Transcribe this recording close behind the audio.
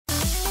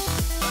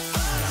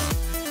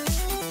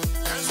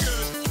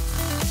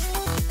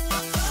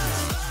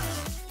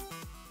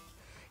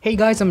Hey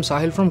guys, I'm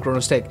Sahil from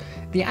Chronostech.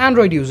 The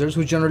Android users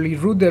who generally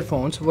root their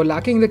phones were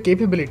lacking the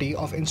capability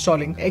of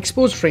installing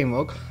Xposed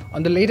framework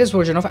on the latest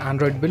version of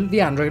Android build,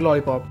 the Android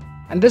Lollipop.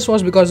 And this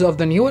was because of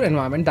the newer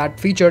environment that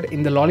featured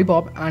in the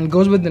Lollipop and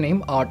goes with the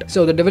name Art.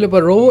 So the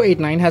developer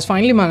Rovo89 has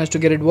finally managed to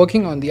get it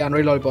working on the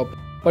Android Lollipop.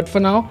 But for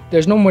now,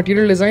 there's no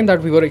material design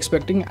that we were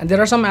expecting, and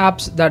there are some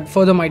apps that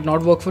further might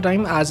not work for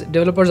time as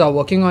developers are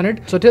working on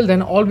it. So till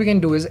then, all we can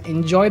do is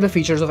enjoy the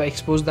features of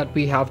Xposed that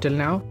we have till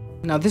now.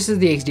 Now this is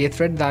the XDA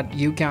thread that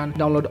you can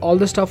download all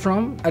the stuff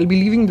from. I'll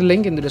be leaving the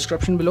link in the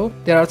description below.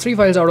 There are 3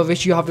 files out of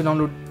which you have to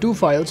download 2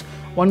 files.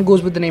 One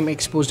goes with the name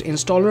Xposed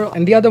installer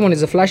and the other one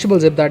is a flashable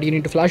zip that you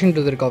need to flash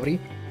into the recovery.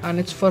 And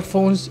it's for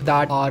phones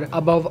that are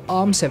above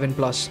ARM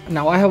 7+.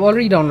 Now I have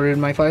already downloaded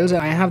my files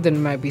and I have them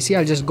in my PC.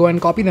 I'll just go and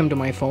copy them to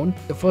my phone.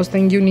 The first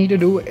thing you need to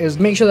do is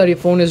make sure that your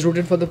phone is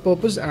rooted for the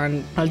purpose,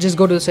 and I'll just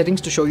go to the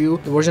settings to show you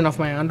the version of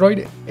my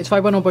Android. It's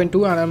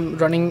 5.0.2 and I'm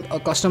running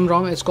a custom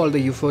ROM. It's called the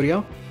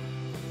Euphoria.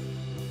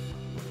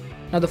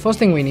 Now the first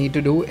thing we need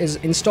to do is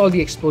install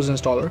the Xposed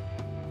installer.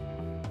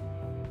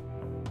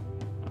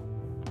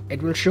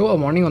 It will show a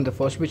warning on the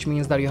first, which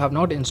means that you have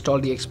not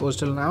installed the Xposed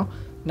till now.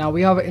 Now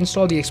we have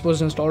installed the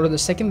Xposed installer. The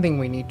second thing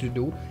we need to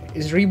do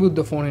is reboot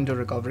the phone into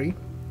recovery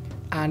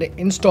and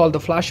install the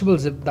flashable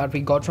zip that we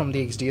got from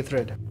the XDA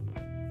thread.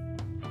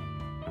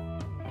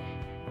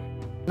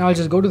 Now I'll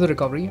just go to the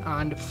recovery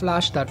and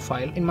flash that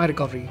file in my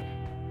recovery.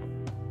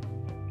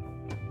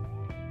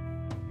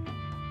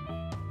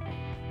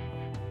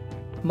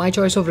 My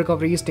choice of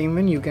recovery is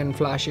Tamewind. You can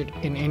flash it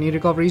in any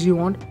recoveries you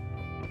want.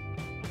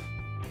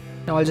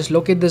 Now I'll just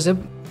locate the zip.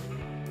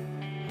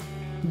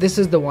 This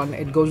is the one.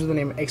 It goes with the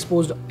name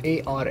Xposed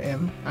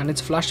ARM and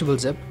it's flashable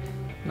zip.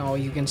 Now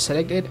you can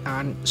select it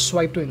and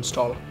swipe to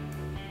install.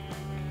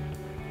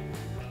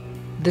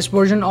 This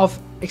version of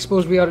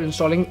Xposed we are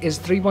installing is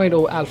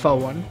 3.0 Alpha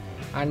 1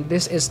 and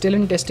this is still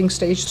in testing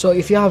stage. So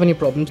if you have any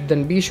problems,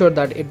 then be sure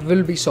that it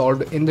will be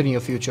solved in the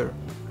near future.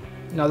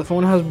 Now the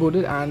phone has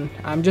booted and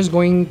I'm just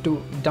going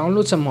to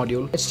download some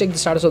module. Let's check the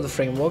status of the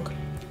framework.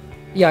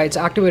 Yeah, it's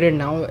activated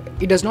now.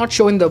 It does not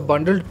show in the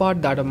bundled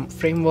part that a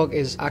framework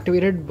is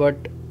activated, but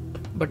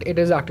it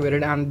is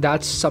activated, and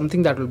that's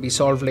something that will be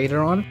solved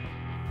later on.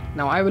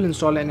 Now I will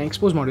install an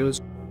Xposed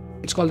module.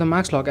 It's called the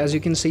Max Lock. As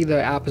you can see,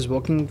 the app is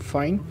working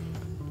fine.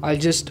 I'll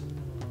just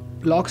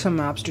lock some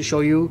apps to show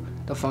you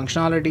the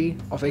functionality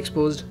of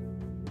Xposed.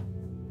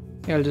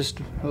 Yeah, I'll just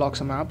lock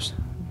some apps.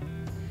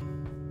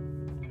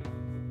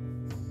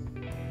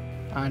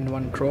 And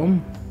one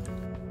Chrome.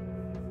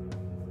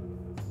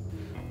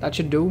 That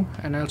should do,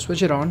 and I'll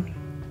switch it on.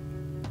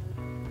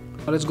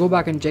 Now let's go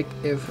back and check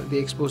if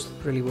the Xposed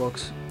really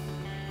works.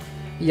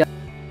 Yeah,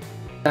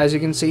 as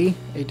you can see,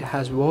 it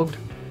has worked,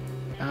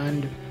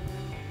 and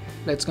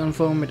let's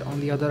confirm it on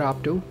the other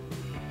app too.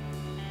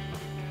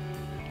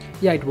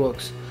 Yeah, it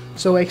works.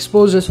 So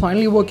Xposed is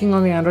finally working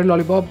on the Android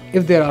Lollipop.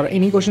 If there are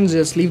any questions,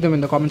 just leave them in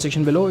the comment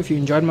section below. If you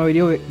enjoyed my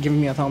video, give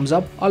me a thumbs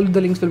up. All of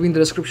the links will be in the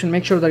description.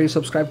 Make sure that you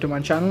subscribe to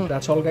my channel.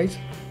 That's all guys.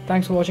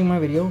 Thanks for watching my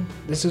video.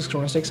 This is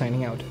Chronostech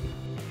signing out.